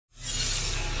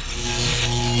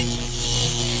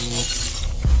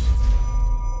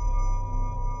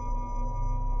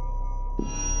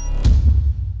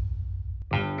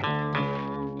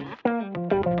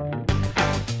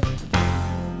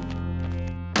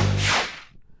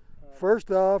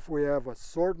first off, we have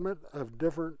assortment of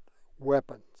different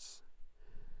weapons.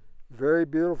 Very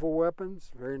beautiful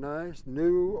weapons, very nice,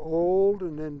 new, old,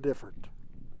 and then different.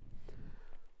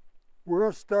 We're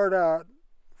going to start out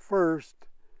first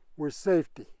with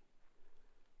safety.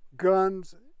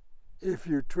 Guns, if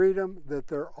you treat them, that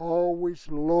they're always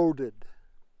loaded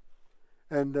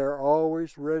and they're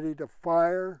always ready to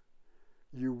fire,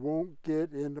 you won't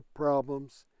get into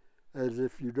problems as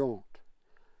if you don't.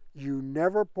 You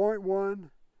never point one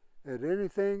at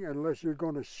anything unless you're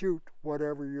going to shoot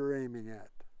whatever you're aiming at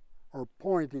or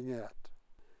pointing at.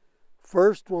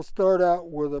 First, we'll start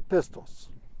out with the pistols.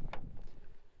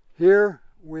 Here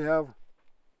we have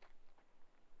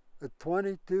a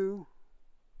 22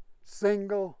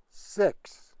 single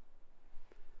 6.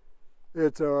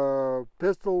 It's a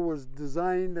pistol was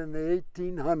designed in the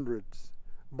 1800s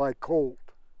by Colt.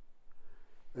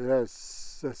 It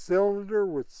has a cylinder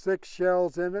with 6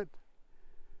 shells in it.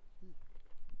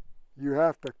 You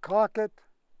have to cock it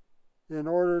in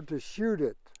order to shoot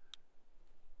it.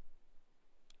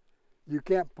 You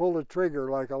can't pull the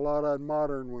trigger like a lot of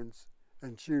modern ones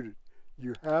and shoot it.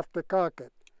 You have to cock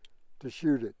it to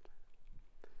shoot it.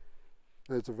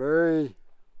 It's a very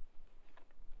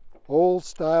old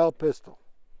style pistol.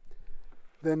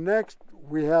 Then next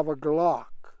we have a Glock.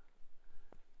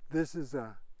 This is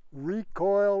a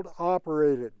recoiled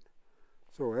operated.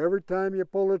 So every time you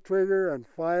pull the trigger and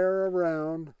fire a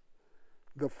round,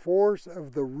 the force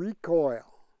of the recoil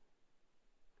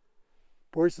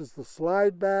pushes the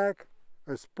slide back,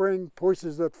 a spring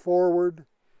pushes it forward,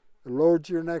 and loads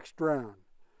your next round.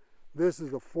 This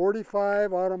is a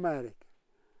 45 automatic.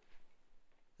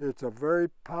 It's a very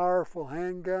powerful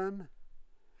handgun.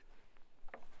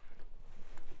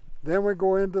 Then we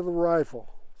go into the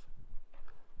rifle.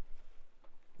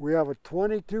 We have a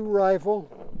 22 rifle.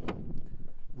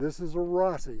 This is a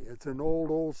Rossi. It's an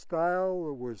old style.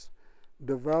 It was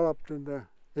developed in the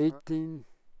late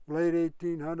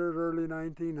 1800s, early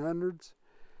 1900s.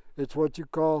 It's what you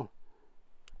call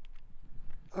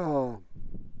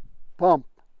pump,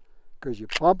 because you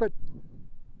pump it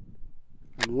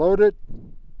and load it,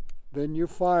 then you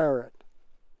fire it.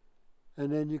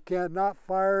 And then you cannot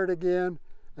fire it again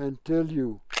until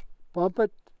you pump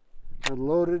it and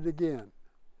load it again.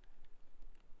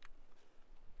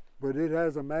 But it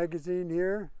has a magazine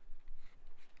here.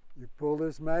 You pull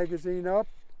this magazine up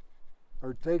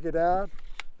or take it out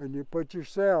and you put your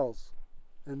cells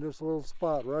in this little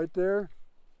spot right there.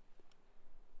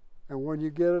 And when you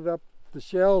get it up, the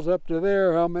shells up to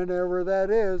there, how many ever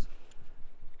that is,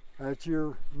 that's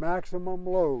your maximum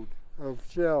load of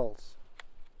shells.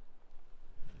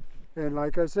 And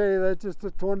like I say, that's just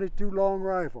a 22 long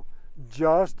rifle.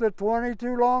 Just a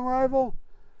 22 long rifle?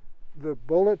 The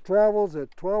bullet travels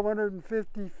at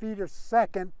 1,250 feet a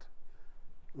second,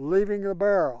 leaving the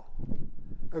barrel.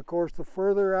 Of course, the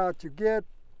further out you get,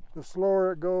 the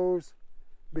slower it goes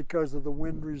because of the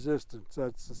wind resistance.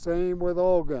 That's the same with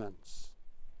all guns.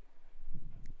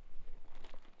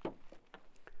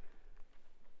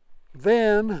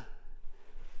 Then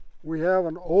we have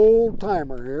an old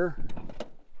timer here,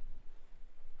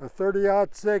 a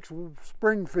 30-06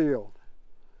 Springfield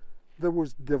that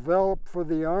was developed for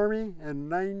the Army in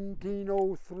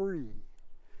 1903.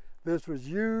 This was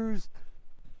used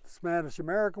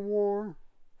Spanish-American War,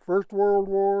 First World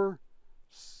War,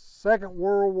 Second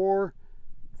World War,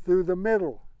 through the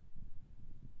middle.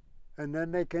 And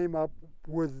then they came up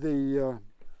with the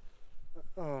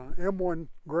M1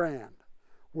 Grand,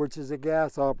 which is a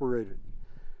gas operated.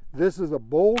 This is a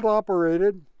bolt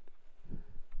operated,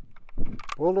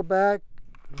 pull it back,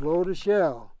 load a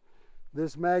shell.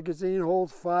 This magazine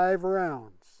holds 5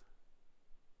 rounds.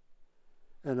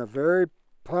 And a very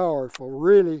powerful,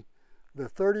 really, the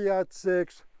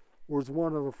 30-06 was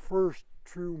one of the first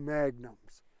true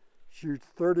magnums. Shoots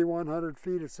 3,100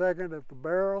 feet a second at the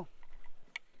barrel,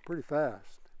 pretty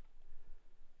fast.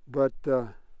 But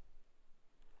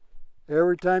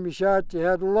every time you shot, you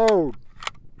had to load.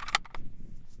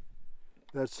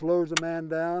 That slows a man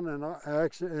down in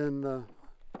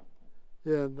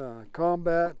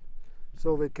combat.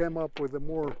 So they came up with the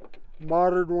more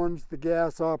modern ones, the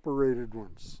gas operated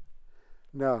ones.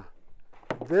 Now,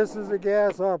 this is a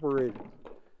gas operated.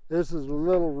 This is a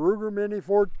little Ruger Mini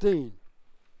 14.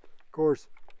 Of course,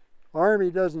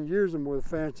 Army doesn't use them with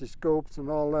fancy scopes and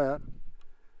all that.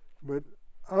 But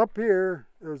up here,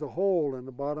 there's a hole in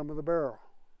the bottom of the barrel.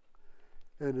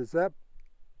 And as that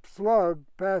slug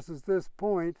passes this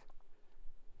point,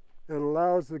 it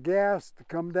allows the gas to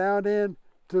come down in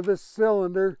to the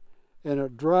cylinder and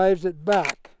it drives it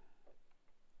back.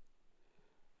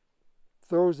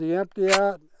 Throws the empty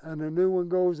out and a new one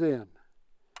goes in.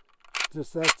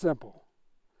 just that simple.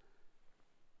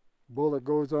 Bullet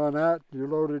goes on out, you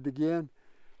load it again,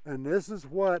 and this is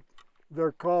what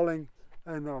they're calling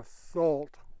an assault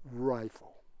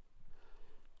rifle.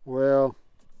 Well,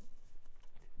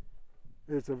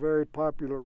 it's a very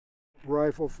popular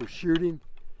rifle for shooting.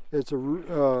 It's a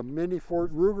Ruger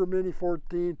Mini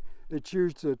 14. It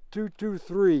shoots a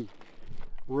 .223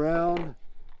 round,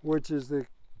 which is the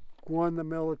one the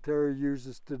military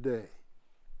uses today.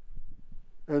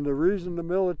 And the reason the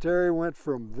military went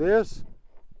from this,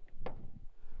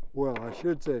 well, I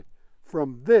should say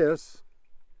from this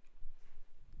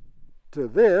to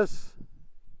this,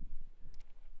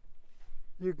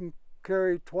 you can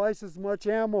carry twice as much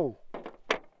ammo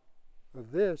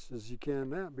of this as you can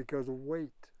that because of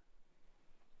weight.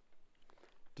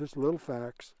 Just little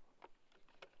facts.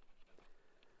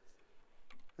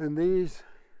 And these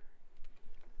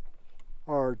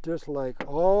are just like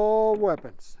all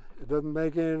weapons. It doesn't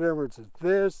make any difference.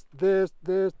 It's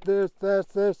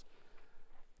this.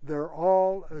 They're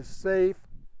all as safe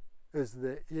as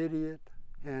the idiot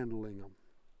handling them.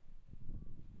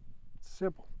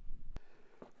 Simple.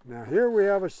 Now here we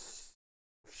have a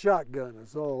shotgun,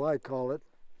 is all I call it.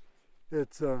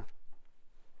 It's a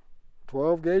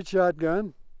 12-gauge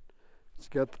shotgun. It's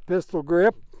got the pistol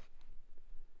grip.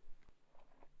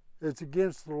 It's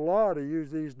against the law to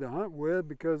use these to hunt with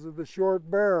because of the short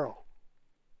barrel.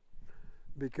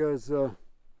 Because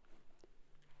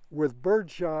with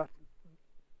birdshot,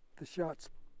 the shot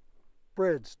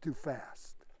spreads too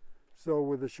fast. So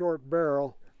with a short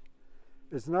barrel,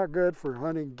 it's not good for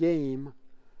hunting game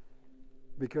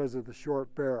because of the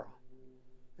short barrel.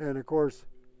 And of course,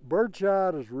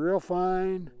 birdshot is real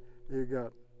fine. You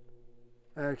got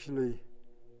actually,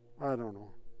 I don't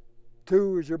know,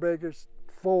 2 is your biggest,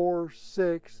 4,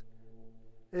 6,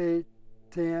 8,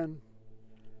 10,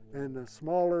 and the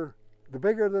smaller, the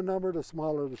bigger the number, the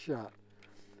smaller the shot.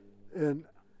 And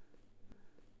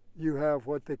you have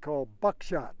what they call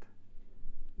buckshot.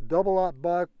 Double-aught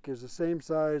buck is the same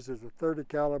size as a .30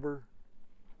 caliber,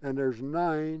 and there's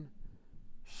 9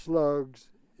 slugs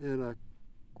in a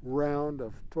round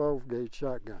of 12-gauge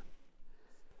shotgun.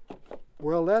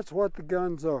 Well, that's what the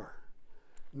guns are.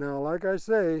 Now, like I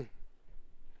say,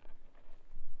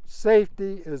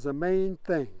 safety is the main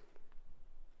thing.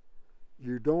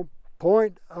 You don't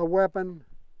point a weapon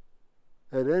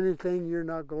at anything you're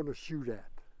not going to shoot at.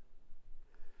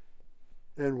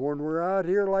 And when we're out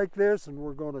here like this and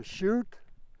we're going to shoot,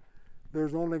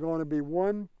 there's only going to be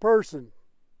one person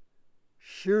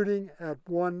shooting at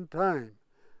one time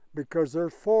because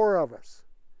there's 4 of us.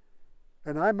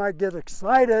 And I might get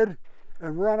excited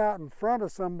and run out in front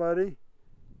of somebody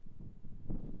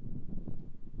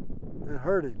and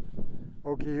hurt him.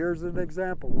 Okay, here's an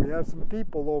example. We have some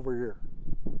people over here.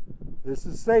 This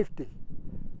is safety.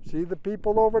 See the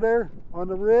people over there on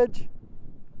the ridge?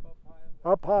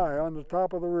 Up high on the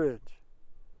top of the ridge.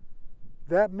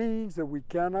 That means that we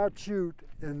cannot shoot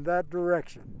in that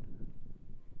direction.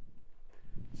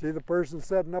 See the person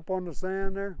sitting up on the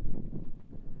sand there?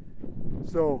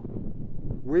 So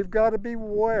we've got to be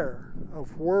aware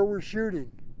of where we're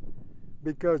shooting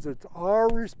because it's our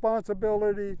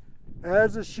responsibility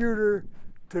as a shooter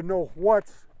to know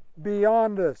what's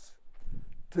beyond us,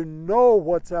 to know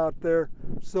what's out there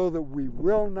so that we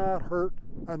will not hurt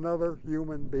another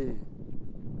human being.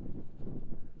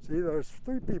 See, there's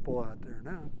 3 people out there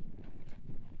now.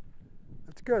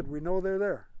 That's good, we know they're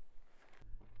there.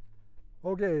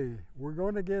 Okay, we're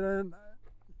going to get into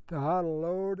how to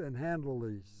load and handle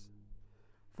these.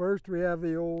 First we have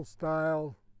the old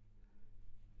style,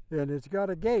 and it's got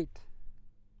a gate,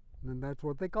 and that's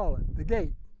what they call it, the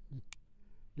gate.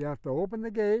 You have to open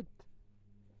the gate,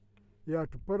 you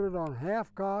have to put it on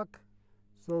half cock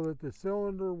so that the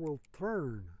cylinder will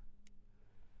turn.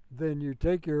 Then you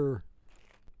take your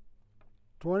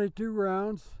 22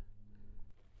 rounds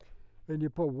and you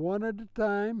put one at a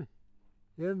time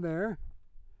in there,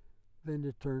 then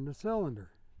you turn the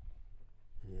cylinder.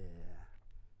 Yeah,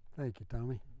 thank you,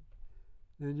 Tommy.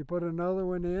 Then you put another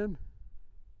one in,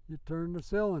 you turn the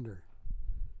cylinder.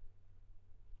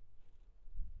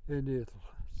 And it's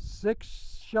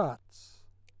 6 shots.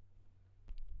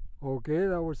 Okay,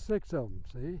 that was 6 of them,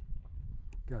 see?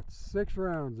 Got 6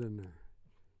 rounds in there.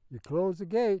 You close the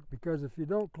gate, because if you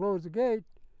don't close the gate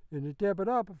and you tip it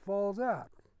up, it falls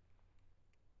out.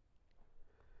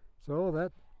 So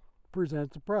that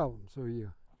presents a problem. So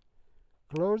you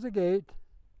close the gate,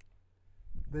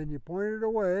 then you point it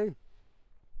away,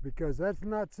 because that's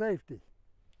not safety.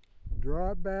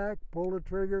 Draw it back, pull the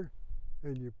trigger,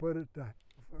 and you put it to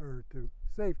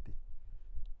safety.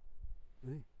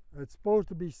 See? It's supposed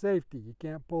to be safety. You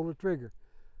can't pull the trigger.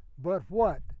 But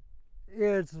what?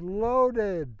 It's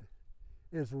loaded.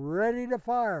 It's ready to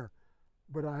fire.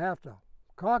 But I have to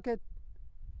cock it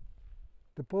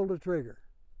to pull the trigger.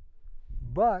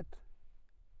 But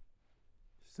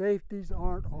safeties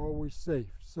aren't always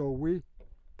safe. So we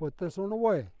put this one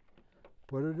away.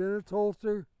 Put it in its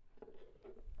holster.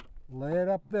 Lay it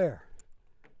up there.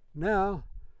 Now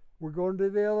we're going to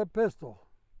the other pistol.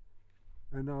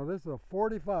 And now this is a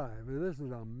 45. This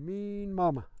is a mean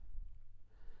mama.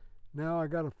 Now I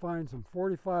got to find some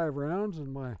 45 rounds,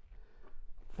 and my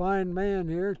fine man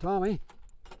here, Tommy,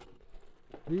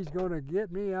 he's going to get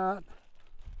me out.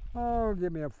 Oh,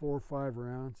 give me a 4 or 5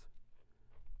 rounds.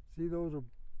 See, those are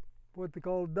what they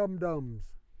call dum-dums.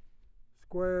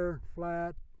 Square,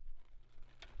 flat.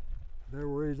 They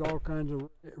raise all kinds of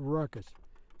ruckus.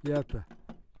 You have to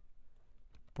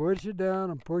push it down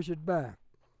and push it back.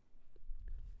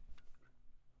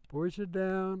 Push it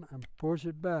down and push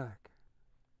it back.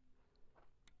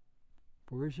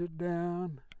 Push it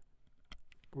down,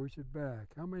 push it back.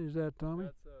 How many is that, Tommy?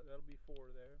 That'll be 4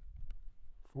 there.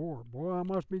 4. Boy, I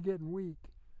must be getting weak.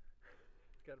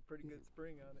 It's got a pretty good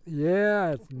spring on it.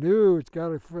 Yeah, it's new. It's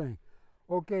got a spring.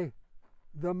 Okay,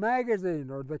 the magazine,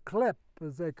 or the clip,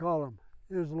 as they call them,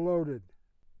 is loaded.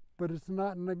 But it's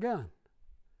not in the gun.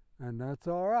 And that's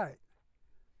all right.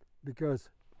 Because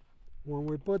when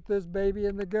we put this baby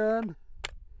in the gun,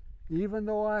 even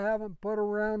though I haven't put a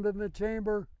round in the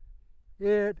chamber,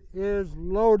 it is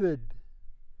loaded.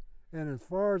 And as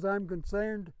far as I'm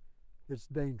concerned, it's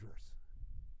dangerous.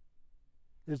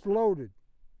 It's loaded.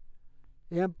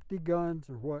 Empty guns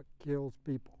are what kills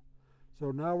people. So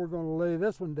now we're going to lay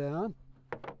this one down.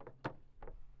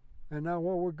 And now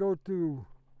we'll go to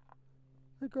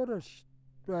the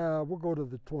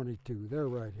 22. They're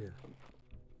right here.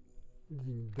 You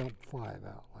can dump 5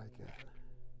 out like that.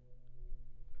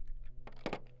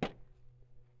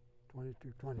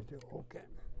 22, okay.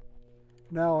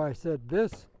 Now I said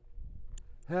this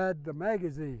had the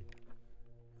magazine,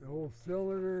 the old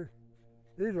cylinder.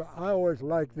 I always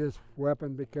liked this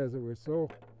weapon because it was so,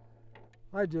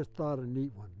 I just thought a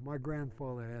neat one. My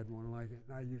grandfather had one like it,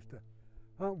 and I used to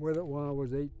hunt with it when I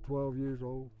was 8, 12 years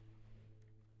old.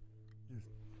 Just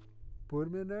put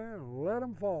them in there and let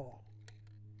them fall.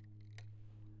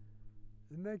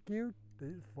 Isn't that cute? They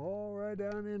just fall right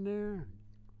down in there and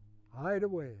hide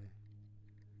away.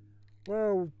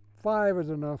 Well, 5 is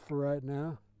enough for right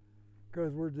now,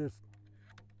 because we're just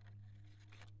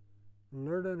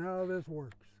learning how this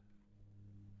works.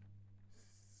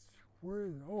 Where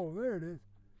is it? Oh, there it is.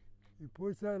 You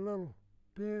push that little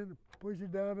pin, push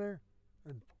it down there,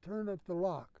 and turn up the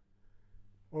lock.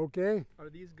 Okay?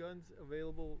 Are these guns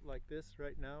available like this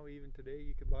right now? Even today,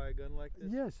 you could buy a gun like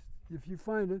this? Yes, if you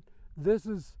find it. This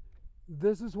is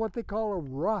what they call a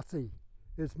Rossi.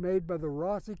 It's made by the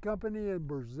Rossi company in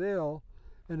Brazil,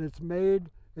 and it's made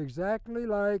exactly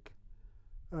like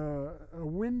a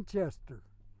Winchester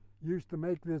used to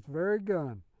make this very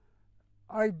gun.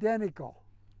 Identical.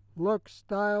 Looks,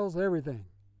 styles, everything.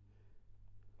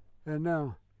 And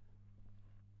now,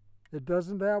 it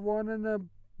doesn't have one in the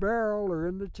barrel or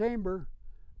in the chamber,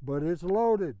 but it's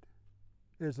loaded.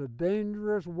 It's a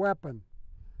dangerous weapon.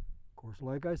 Of course,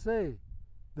 like I say,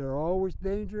 they're always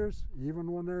dangerous,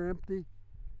 even when they're empty,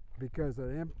 because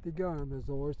an empty gun is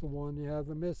always the one you have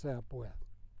the mishap with.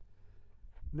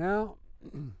 Now,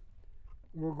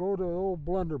 we'll go to the old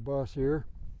blunderbuss here.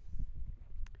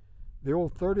 The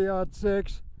old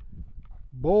 30-06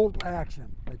 bolt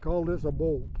action. They call this a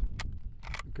bolt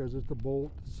because it's the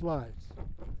bolt that slides.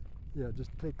 Yeah,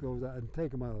 just take those out and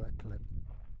take them out of that clip.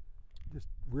 Just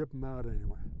rip them out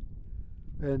anyway.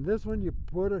 And this one, you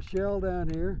put a shell down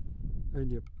here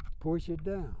and you push it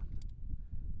down.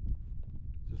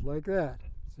 Just like that.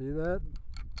 See that?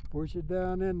 Push it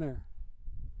down in there.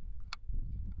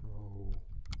 Oh,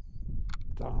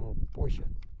 Donald, push it.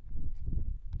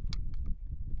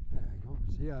 There you go.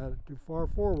 See, I had it too far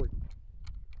forward.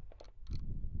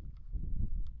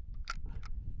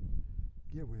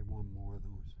 Give me one more of those.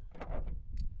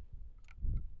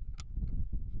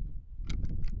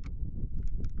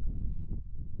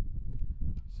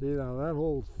 See, now that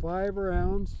holds 5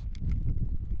 rounds.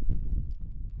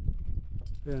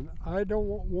 And I don't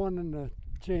want one in the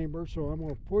chamber, so I'm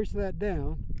going to push that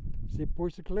down. See,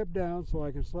 push the clip down so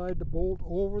I can slide the bolt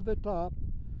over the top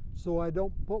so I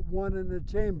don't put one in the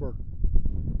chamber.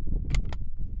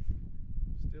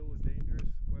 Still a dangerous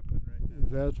weapon right now.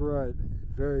 That's right.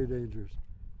 Very dangerous.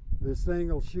 This thing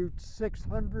will shoot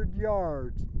 600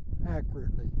 yards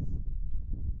accurately.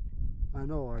 I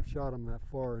know, I've shot them that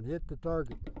far and hit the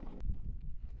target.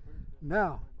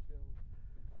 Now,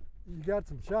 you got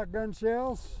some shotgun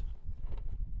shells.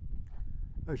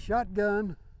 A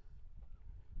shotgun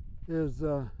is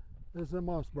a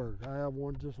Mossberg. I have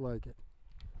one just like it.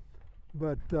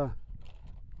 But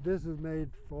this is made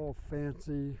all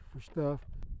fancy for stuff.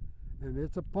 And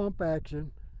it's a pump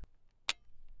action.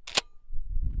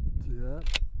 See that?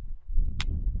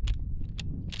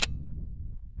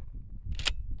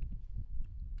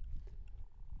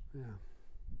 Yeah.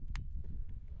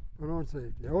 Put on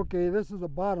safety. Okay, this is a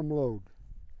bottom load.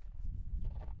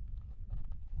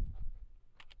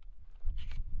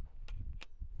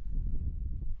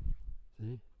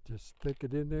 See, just stick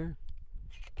it in there,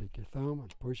 take your thumb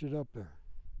and push it up there.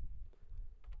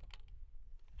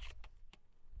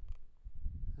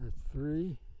 That's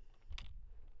 3,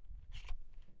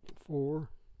 4,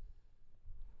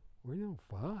 we know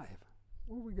 5.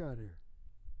 What we got here?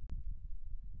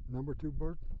 Number 2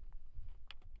 bird?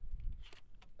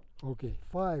 Okay,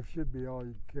 5 should be all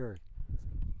you can carry.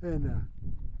 And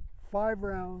 5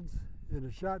 rounds in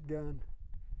a shotgun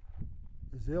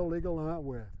is illegal to hunt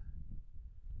with.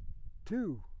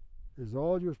 2 is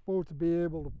all you're supposed to be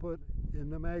able to put in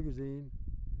the magazine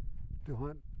to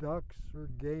hunt ducks or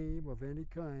game of any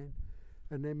kind.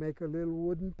 And they make a little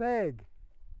wooden peg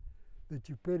that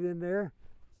you put in there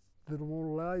that won't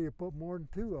allow you to put more than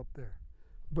 2 up there.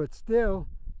 But still,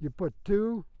 you put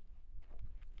 2,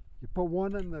 you put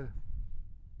 1 in the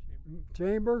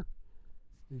chamber,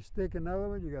 you stick another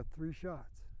one, you got 3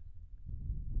 shots.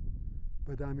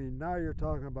 But I mean, now you're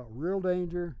talking about real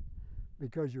danger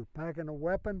because you're packing a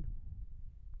weapon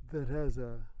that has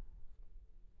a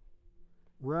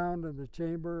round in the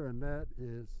chamber, and that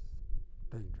is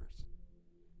dangerous.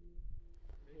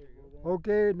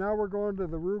 Okay, now we're going to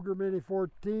the Ruger Mini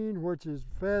 14, which is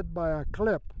fed by a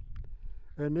clip.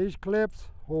 And these clips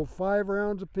hold 5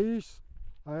 rounds apiece.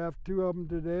 I have 2 of them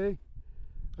today.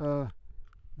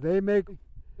 They make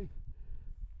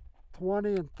 20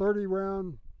 and 30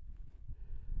 round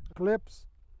clips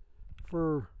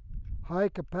for high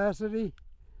capacity.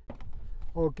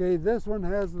 Okay, this one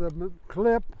has the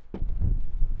clip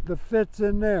that fits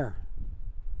in there.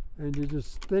 And you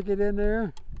just stick it in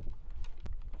there,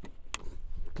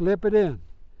 clip it in.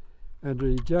 And to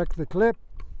eject the clip,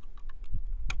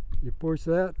 you push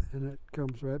that and it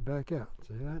comes right back out.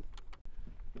 See that?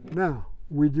 Now,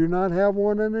 we do not have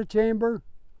one in the chamber,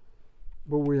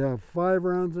 but we have 5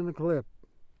 rounds in the clip.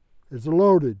 It's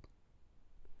loaded.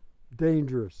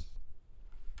 Dangerous.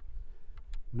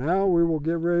 Now we will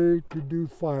get ready to do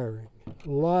firing.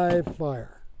 Live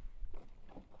fire.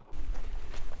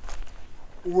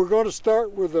 We're going to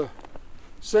start with a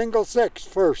single 6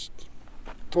 first.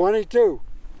 22.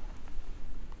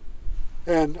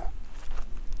 And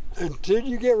until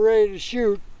you get ready to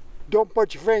shoot, don't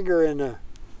put your finger in there.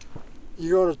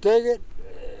 You're going to take it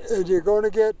and you're going to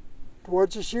get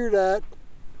what you shoot at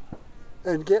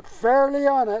and get fairly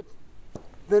on it.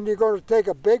 Then you're going to take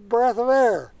a big breath of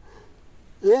air.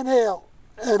 Inhale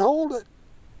and hold it.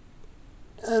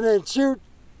 And then shoot,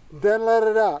 then let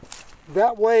it out.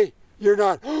 That way you're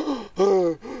not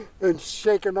and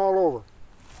shaking all over.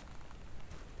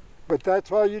 But that's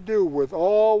how you do with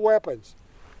all weapons.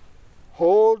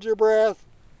 Hold your breath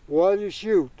while you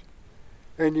shoot.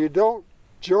 And you don't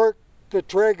jerk the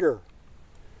trigger.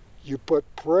 You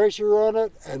put pressure on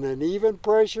it and an even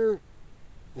pressure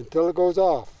until it goes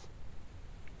off.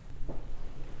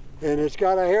 And it's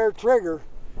got a hair trigger.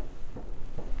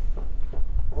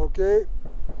 Okay.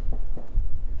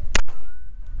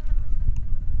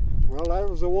 Well, that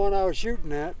was the one I was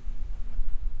shooting at.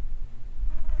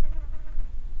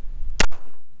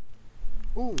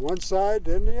 Ooh, one side,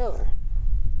 then the other.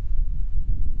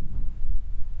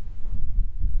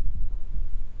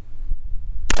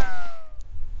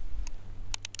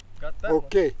 Got that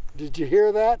okay, one. Did you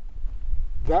hear that?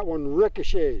 That one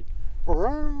ricocheted.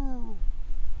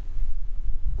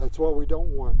 That's what we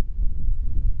don't want.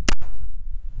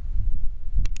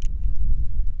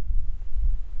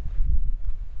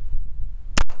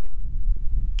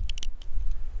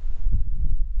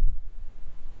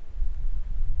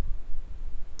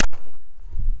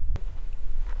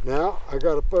 Now I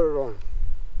got to put it on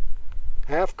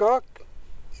half cock,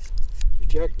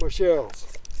 eject my shells.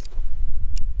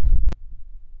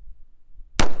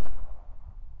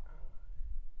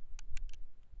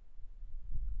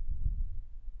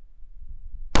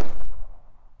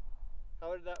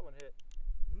 How did that one hit?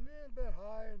 A little bit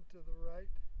high and to the right.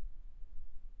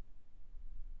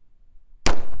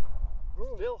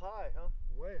 Ooh, Still high, huh?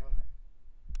 way high.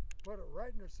 Put it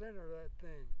right in the center of that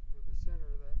thing, or the center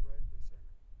of that right in the center.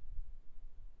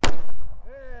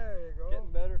 There you go.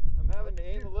 Getting better. I'm having to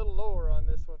aim a little lower on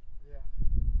this one. Yeah.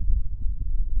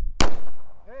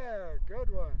 There,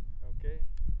 good one. Okay.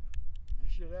 You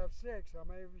should have 6. How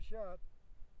many have you shot?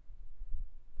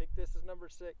 I think this is number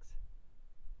 6.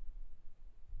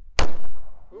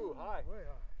 Ooh, high. Way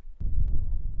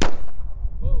high.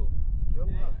 Whoa.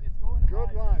 Little high. It's going Good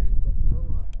high. line, but a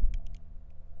little high.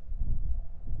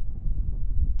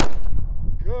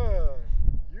 Good.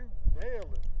 You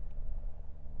nailed it.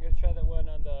 I'm gonna try that one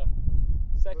on the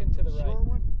second to the right. Short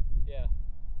one? Yeah.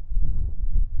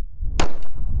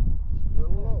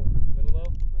 Little low. Little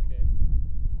low? Okay.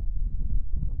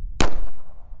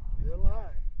 Little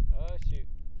high. Oh shoot.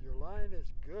 Your line is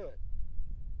good.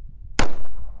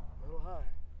 Little high.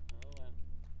 Oh wow.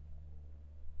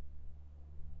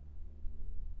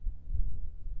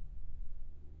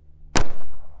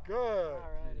 Good.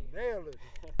 Alrighty. You nailed it.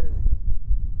 There you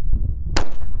go.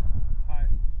 High.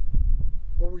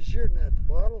 What was shooting at? The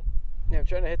bottle? Yeah, I'm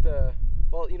trying to hit the.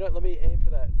 Well, you know what? Let me aim for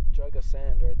that jug of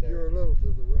sand right there. You're a little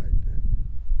to the right then.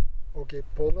 Okay,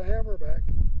 pull the hammer back.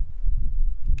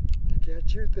 You can't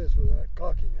shoot this without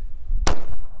cocking it.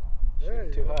 There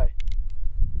you Shooting too go. high.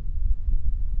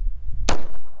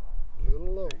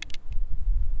 Little low.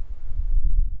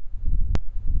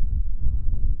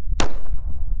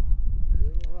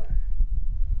 Little high.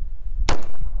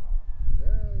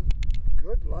 Yeah,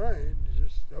 good line,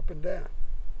 just up and down.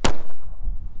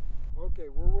 Okay,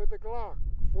 we're with the Glock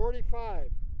 45.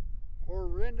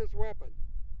 Horrendous weapon.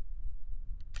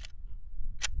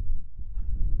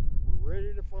 We're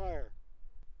ready to fire.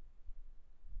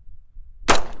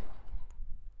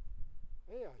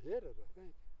 Hey, I hit it, I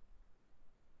think.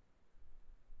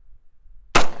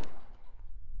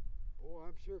 Oh,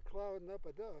 I'm sure clouding up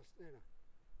a dust, ain't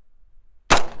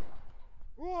I?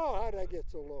 Whoa, how'd I get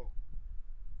so low?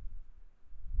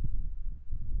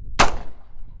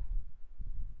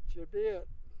 Should be it.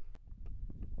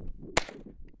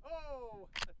 Oh,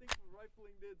 I think the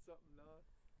rifling did something, Noah.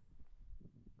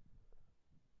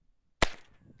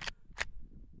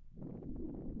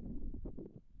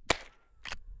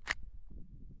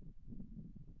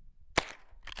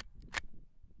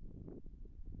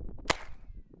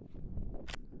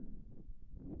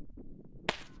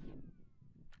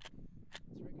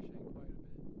 It's ricocheting quite a bit.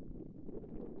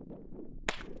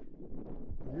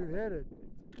 You hit it.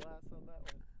 Glass on that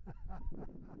one. Oh, a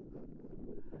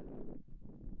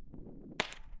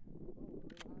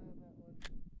little high on that one.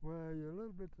 Well, you're a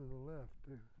little bit to the left,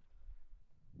 too.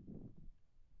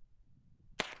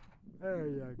 There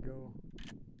you go.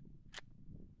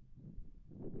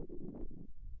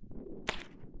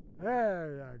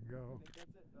 There you go. I think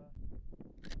that's it,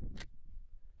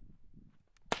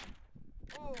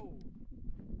 Oh!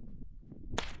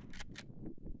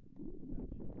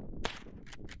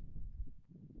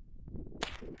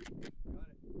 Got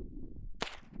it.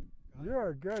 You're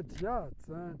a good shot,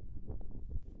 son.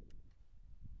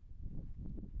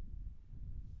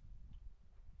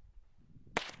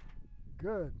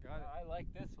 Good. Got it. I like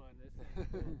this one. This is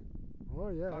cool. Oh,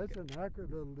 yeah, Cock that's an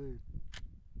accurate little dude.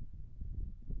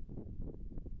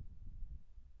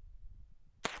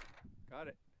 Got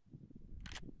it.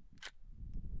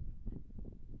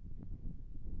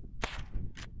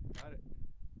 Got it.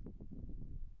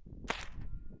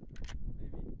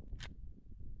 Maybe.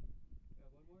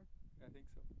 Got one more? I think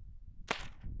so.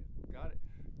 Yeah, got it.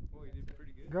 Boy, you did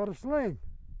pretty good. Got a sling.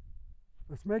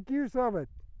 Let's make use of it.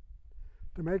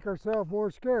 To make ourselves more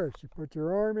scarce, you put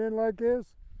your arm in like this,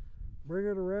 bring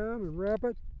it around and wrap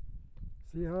it.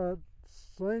 See how it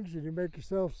slings? You can make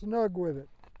yourself snug with it.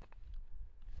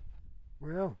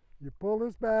 Well, you pull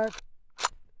this back,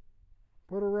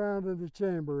 put around in the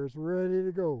chamber. It's ready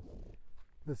to go.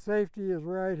 The safety is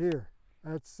right here.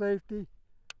 That's safety.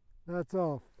 That's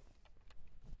off.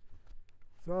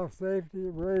 It's off safety,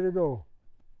 ready to go.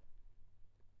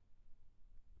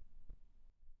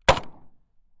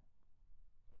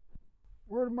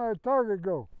 Where did my target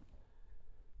go?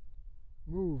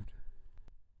 Moved.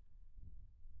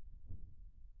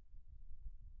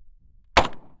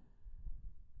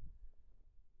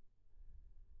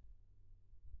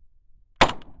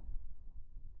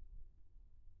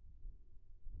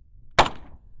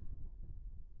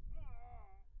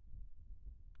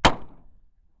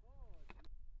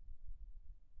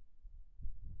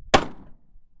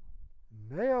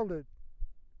 Nailed it.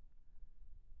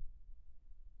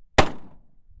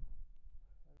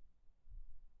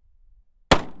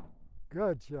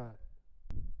 Good shot.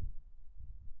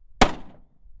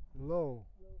 Low.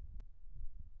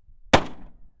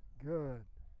 Good.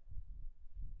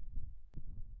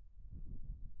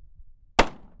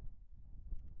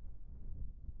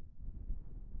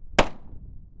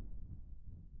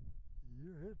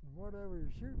 You're hitting whatever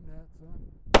you're shooting at,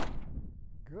 son.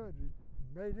 Good. You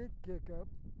made it kick up.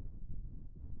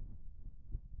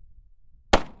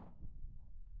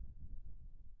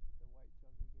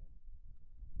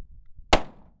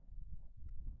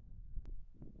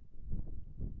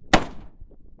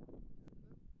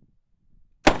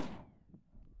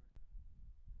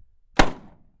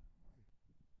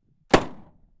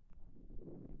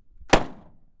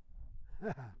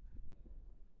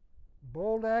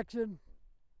 Bolt action,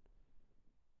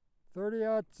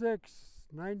 30-06,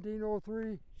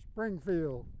 1903,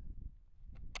 Springfield.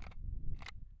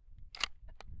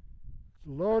 It's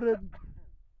loaded,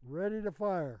 ready to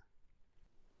fire.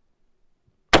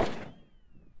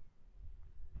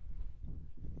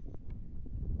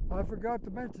 I forgot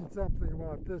to mention something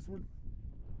about this one.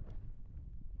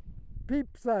 Peep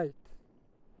sight.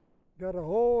 Got a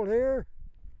hole here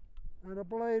and a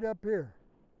blade up here.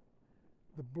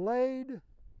 The blade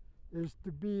is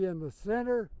to be in the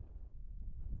center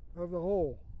of the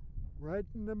hole, right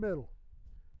in the middle,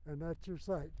 and that's your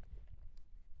sight.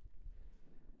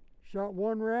 Shot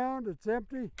one round, it's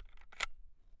empty.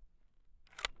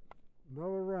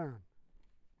 Another round.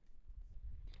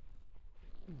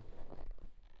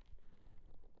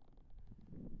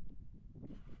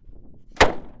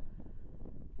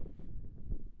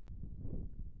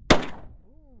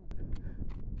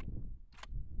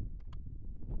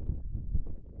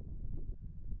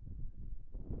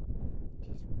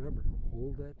 Just remember to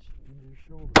hold that in your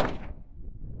shoulder,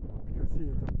 because see,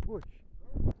 it's a push.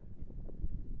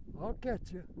 I'll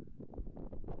catch you.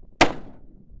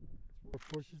 It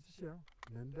pushes the shell,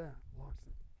 and then down, locks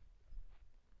it.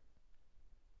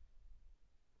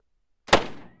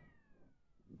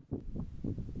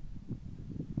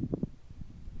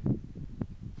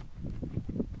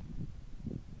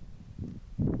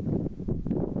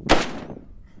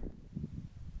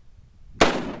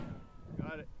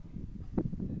 Got it.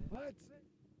 That's it.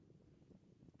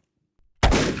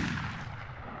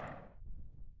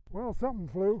 Well, something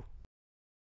flew.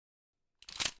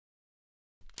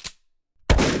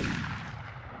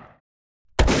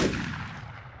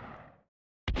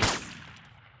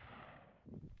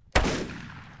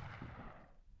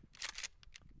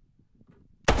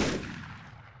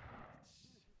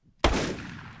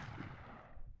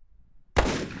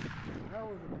 That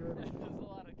was a good one. There's a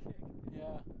lot of kick.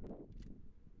 Yeah.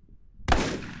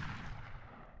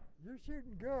 You're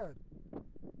shooting good.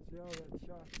 See how that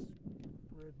shot's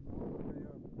spreading all the way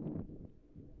up.